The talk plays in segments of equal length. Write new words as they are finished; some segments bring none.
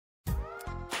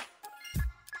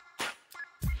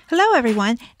Hello,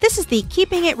 everyone. This is the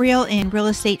Keeping It Real in Real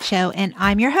Estate show, and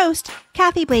I'm your host,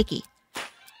 Kathy Blakey.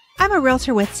 I'm a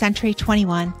realtor with Century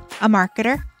 21, a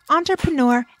marketer,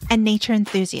 entrepreneur, and nature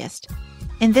enthusiast.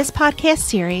 In this podcast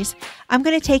series, I'm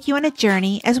going to take you on a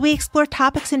journey as we explore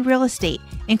topics in real estate,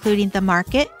 including the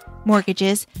market,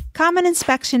 mortgages, common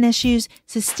inspection issues,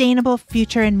 sustainable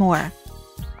future, and more.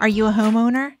 Are you a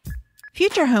homeowner?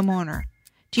 Future homeowner?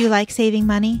 Do you like saving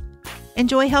money?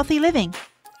 Enjoy healthy living?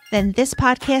 Then this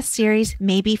podcast series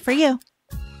may be for you.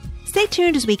 Stay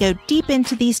tuned as we go deep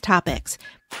into these topics.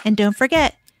 And don't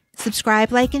forget,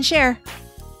 subscribe, like, and share.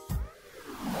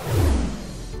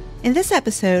 In this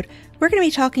episode, we're going to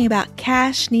be talking about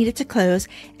cash needed to close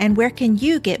and where can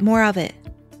you get more of it.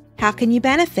 How can you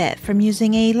benefit from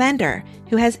using a lender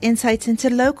who has insights into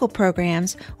local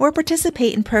programs or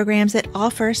participate in programs that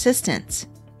offer assistance?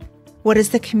 What is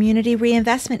the Community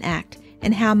Reinvestment Act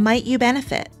and how might you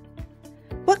benefit?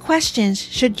 What questions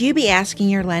should you be asking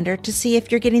your lender to see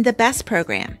if you're getting the best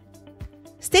program?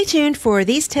 Stay tuned for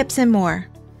these tips and more.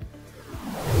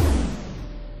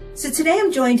 So today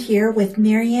I'm joined here with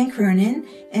Maryann Cronin,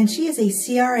 and she is a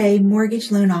CRA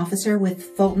mortgage loan officer with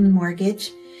Fulton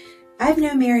Mortgage. I've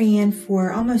known Maryann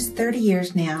for almost 30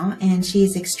 years now, and she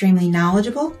is extremely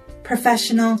knowledgeable,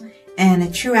 professional, and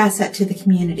a true asset to the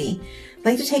community. I'd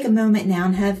like to take a moment now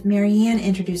and have Maryann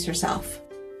introduce herself.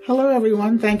 Hello,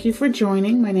 everyone. Thank you for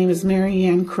joining. My name is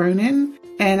Maryann Cronin,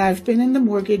 and I've been in the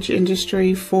mortgage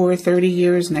industry for 30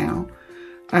 years now.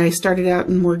 I started out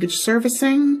in mortgage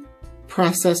servicing,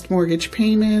 processed mortgage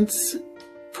payments,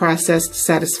 processed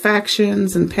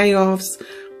satisfactions and payoffs,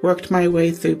 worked my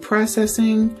way through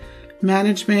processing,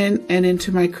 management, and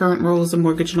into my current role as a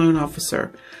mortgage loan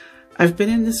officer. I've been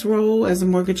in this role as a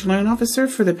mortgage loan officer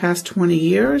for the past 20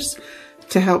 years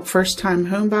to help first-time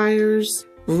home buyers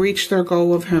reach their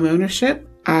goal of home ownership.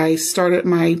 I started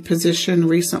my position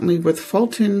recently with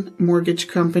Fulton Mortgage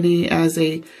Company as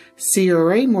a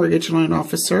CRA mortgage loan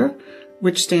officer,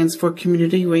 which stands for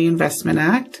Community Reinvestment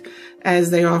Act, as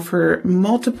they offer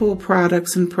multiple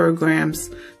products and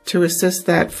programs to assist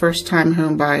that first-time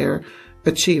home buyer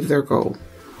achieve their goal.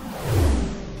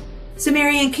 So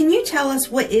Maryann, can you tell us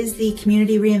what is the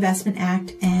Community Reinvestment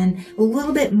Act and a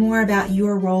little bit more about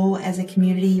your role as a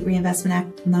Community Reinvestment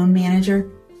Act loan manager?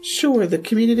 Sure. The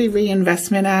Community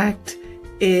Reinvestment Act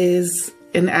is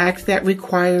an act that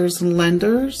requires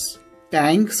lenders,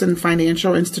 banks, and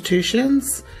financial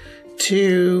institutions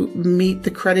to meet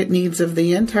the credit needs of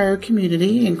the entire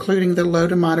community, including the low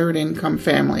to moderate income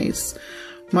families.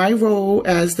 My role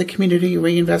as the Community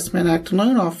Reinvestment Act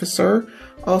loan officer,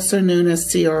 also known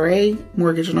as CRA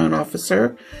mortgage loan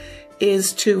officer,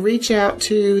 is to reach out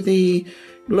to the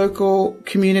local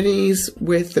communities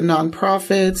with the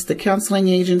nonprofits, the counseling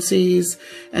agencies,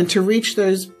 and to reach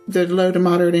the low to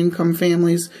moderate income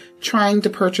families trying to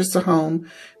purchase a home,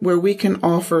 where we can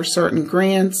offer certain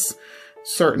grants,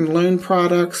 certain loan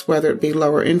products, whether it be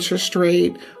lower interest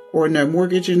rate or no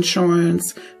mortgage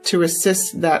insurance, to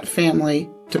assist that family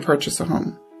to purchase a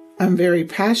home. I'm very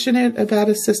passionate about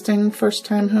assisting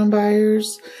first-time home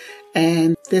buyers,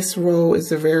 and this role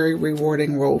is a very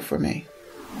rewarding role for me.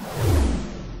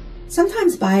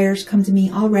 Sometimes buyers come to me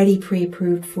already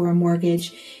pre-approved for a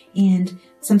mortgage, and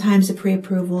sometimes the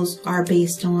pre-approvals are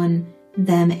based on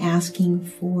them asking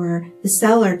for the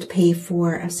seller to pay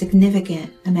for a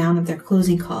significant amount of their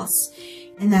closing costs.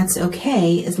 And that's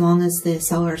okay as long as the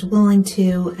seller is willing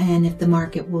to, and if the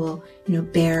market will,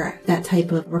 bear that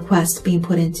type of request being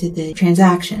put into the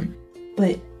transaction.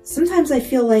 But sometimes I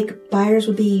feel like buyers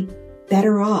would be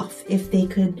better off if they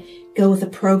could go with a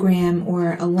program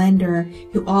or a lender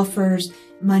who offers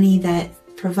money that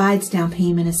provides down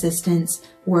payment assistance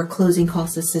or closing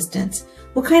cost assistance.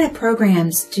 What kind of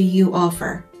programs do you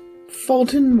offer?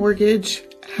 Fulton Mortgage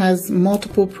has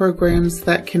multiple programs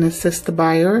that can assist the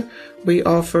buyer. We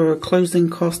offer a closing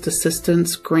cost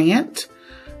assistance grant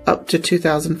up to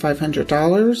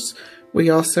 $2,500. We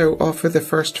also offer the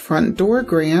first front door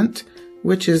grant,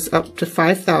 which is up to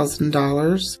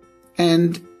 $5,000,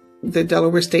 and the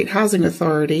Delaware State Housing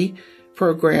Authority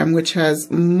program, which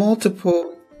has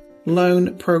multiple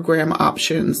loan program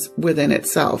options within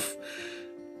itself.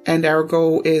 And our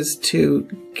goal is to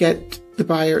get the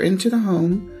buyer into the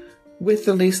home with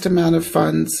the least amount of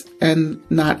funds and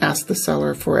not ask the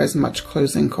seller for as much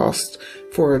closing costs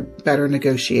for better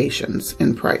negotiations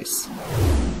in price.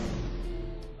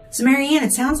 So Maryann,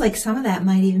 it sounds like some of that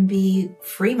might even be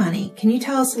free money. Can you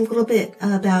tell us a little bit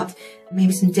about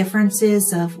maybe some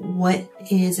differences of what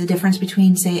is the difference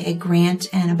between, say, a grant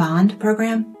and a bond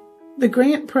program? The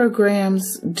grant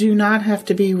programs do not have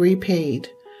to be repaid.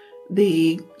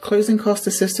 The closing cost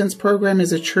assistance program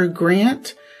is a true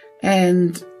grant,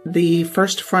 And the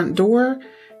first front door,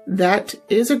 that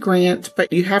is a grant,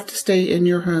 but you have to stay in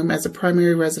your home as a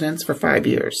primary residence for 5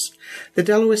 years. The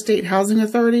Delaware State Housing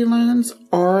Authority loans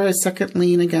are a second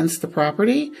lien against the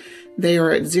property. They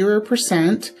are at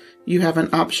 0%. You have an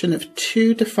option of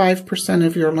 2 to 5%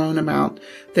 of your loan amount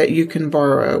that you can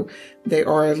borrow. They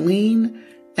are a lien,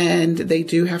 and they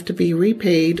do have to be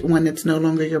repaid when it's no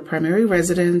longer your primary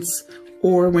residence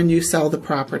or when you sell the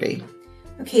property.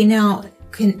 Okay, now,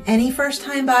 can any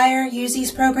first-time buyer use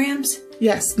these programs?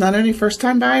 Yes, not only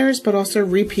first-time buyers, but also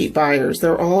repeat buyers.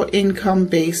 They're all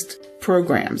income-based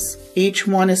programs. Each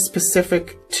one is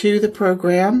specific to the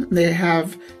program. They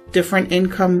have different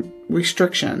income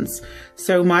restrictions.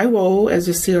 So my role as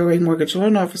a CRA mortgage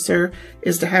loan officer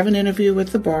is to have an interview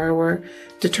with the borrower,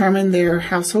 determine their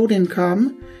household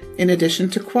income, in addition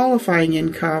to qualifying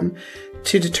income,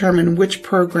 to determine which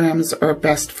programs are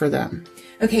best for them.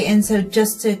 Okay, and so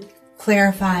just to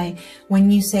clarify, when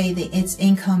you say that it's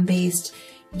income-based,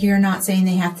 you're not saying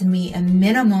they have to meet a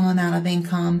minimum amount of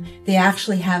income. They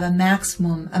actually have a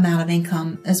maximum amount of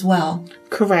income as well.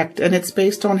 Correct, and it's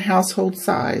based on household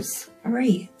size. All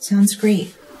right, sounds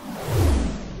great.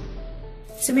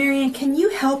 So Maryann, can you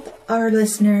help our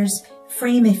listeners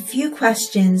frame a few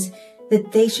questions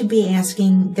that they should be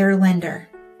asking their lender?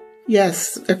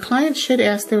 Yes, a client should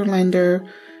ask their lender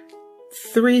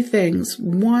 3 things.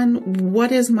 1,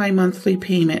 what is my monthly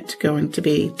payment going to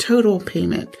be? Total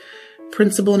payment,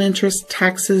 principal and interest,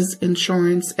 taxes,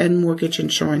 insurance, and mortgage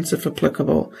insurance if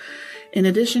applicable. In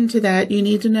addition to that, you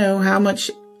need to know how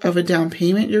much of a down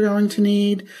payment you're going to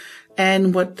need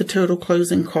and what the total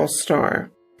closing costs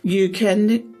are. You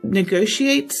can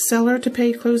negotiate seller to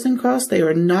pay closing costs. They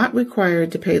are not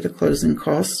required to pay the closing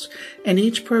costs, and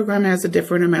each program has a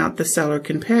different amount the seller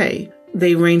can pay.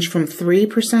 They range from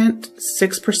 3%,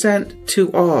 6%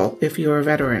 to all if you're a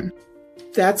veteran.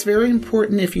 That's very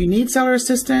important if you need seller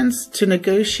assistance to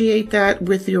negotiate that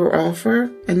with your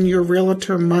offer, and your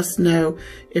realtor must know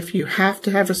if you have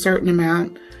to have a certain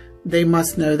amount, they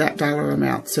must know that dollar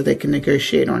amount so they can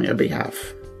negotiate on your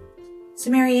behalf. So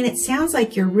Maryann, it sounds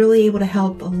like you're really able to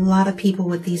help a lot of people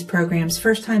with these programs,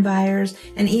 first-time buyers,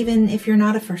 and even if you're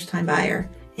not a first-time buyer.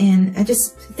 And I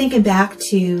just thinking back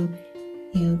to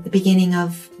the beginning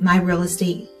of my real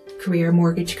estate career,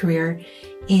 mortgage career,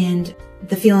 and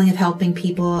the feeling of helping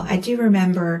people. I do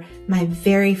remember my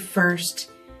very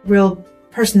first real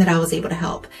person that I was able to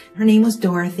help. Her name was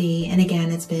Dorothy, and again,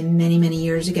 it's been many, many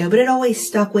years ago, but it always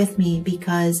stuck with me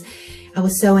because I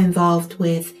was so involved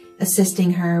with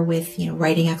assisting her with,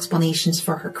 writing explanations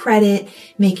for her credit,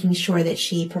 making sure that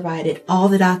she provided all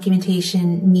the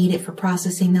documentation needed for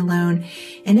processing the loan.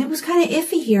 And it was kind of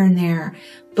iffy here and there,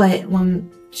 but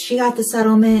when she got the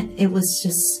settlement, it was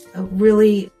just a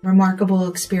really remarkable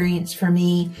experience for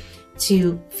me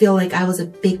to feel like I was a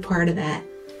big part of that.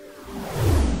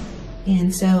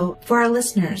 And so for our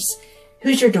listeners,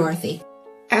 who's your Dorothy?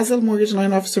 As a mortgage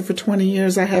loan officer for 20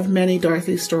 years, I have many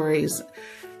Dorothy stories.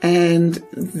 And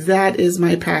that is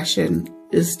my passion,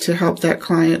 is to help that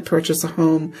client purchase a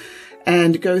home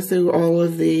and go through all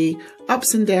of the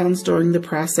ups and downs during the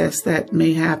process that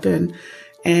may happen.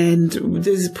 And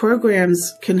these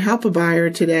programs can help a buyer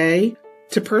today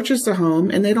to purchase a home,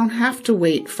 and they don't have to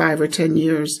wait 5 or 10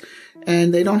 years,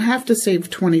 and they don't have to save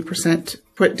 20%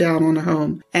 put down on a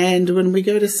home. And when we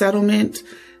go to settlement,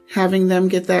 having them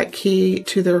get that key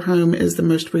to their home is the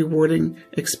most rewarding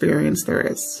experience there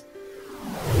is.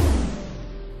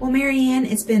 Well,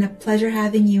 Maryann, it's been a pleasure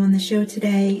having you on the show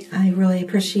today. I really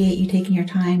appreciate you taking your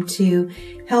time to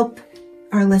help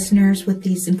our listeners with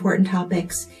these important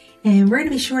topics. And we're going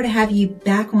to be sure to have you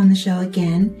back on the show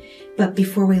again. But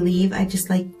before we leave, I'd just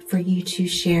like for you to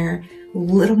share a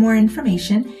little more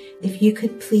information. If you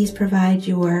could please provide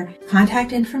your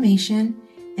contact information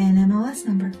and MLS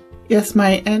number. Yes,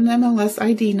 my NMLS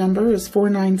ID number is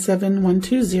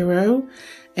 497120.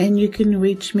 And you can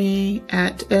reach me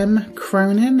at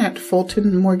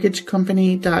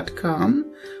mcronin@fultonmortgagecompany.com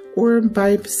or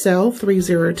by cell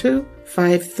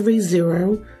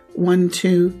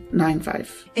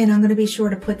 302-530-1295. And I'm going to be sure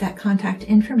to put that contact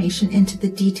information into the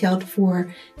detailed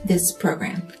for this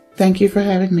program. Thank you for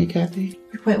having me, Kathy.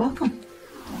 You're quite welcome.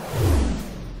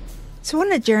 So on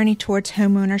a journey towards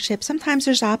homeownership, sometimes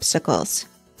there's obstacles.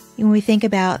 When we think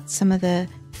about some of the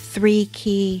 3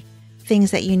 key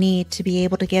things that you need to be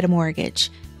able to get a mortgage.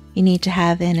 You need to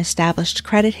have an established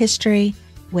credit history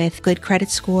with good credit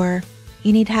score.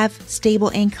 You need to have stable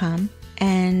income,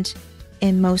 and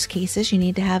in most cases, you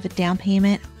need to have a down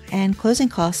payment and closing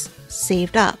costs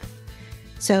saved up.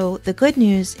 So the good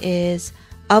news is,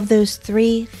 of those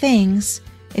 3 things,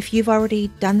 If you've already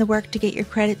done the work to get your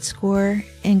credit score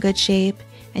in good shape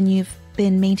and you've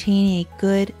been maintaining a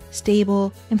good,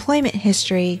 stable employment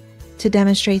history to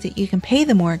demonstrate that you can pay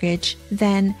the mortgage,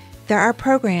 then there are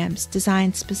programs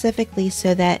designed specifically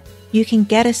so that you can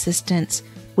get assistance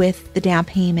with the down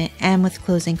payment and with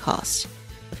closing costs.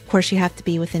 Of course, you have to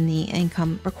be within the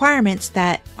income requirements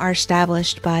that are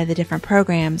established by the different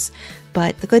programs,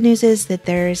 but the good news is that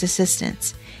there is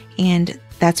assistance, and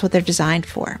that's what they're designed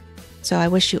for. So I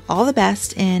wish you all the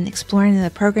best in exploring the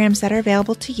programs that are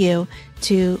available to you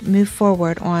to move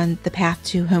forward on the path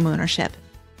to homeownership.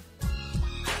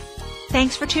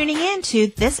 Thanks for tuning in to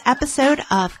this episode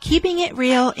of Keeping It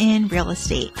Real in Real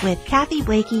Estate with Kathy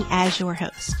Blakey as your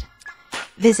host.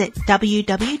 Visit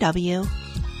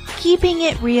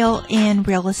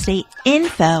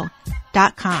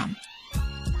www.keepingitrealinrealestateinfo.com.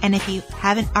 And if you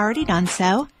haven't already done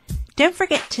so, don't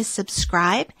forget to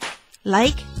subscribe,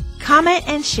 like, comment,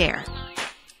 and share.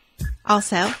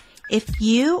 Also, if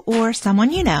you or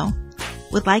someone you know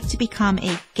would like to become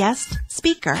a guest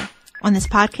speaker on this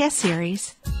podcast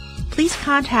series, please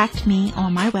contact me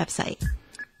on my website.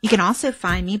 You can also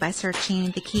find me by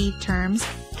searching the key terms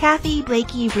Kathy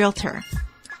Blakey Realtor.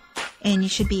 And you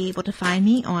should be able to find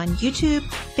me on YouTube,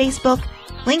 Facebook,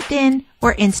 LinkedIn,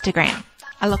 or Instagram.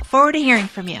 I look forward to hearing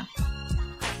from you.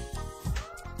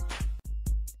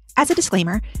 As a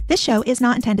disclaimer, this show is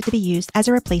not intended to be used as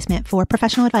a replacement for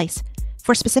professional advice.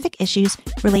 For specific issues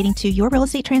relating to your real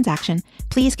estate transaction,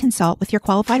 please consult with your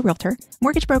qualified realtor,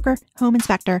 mortgage broker, home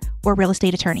inspector, or real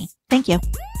estate attorney. Thank you.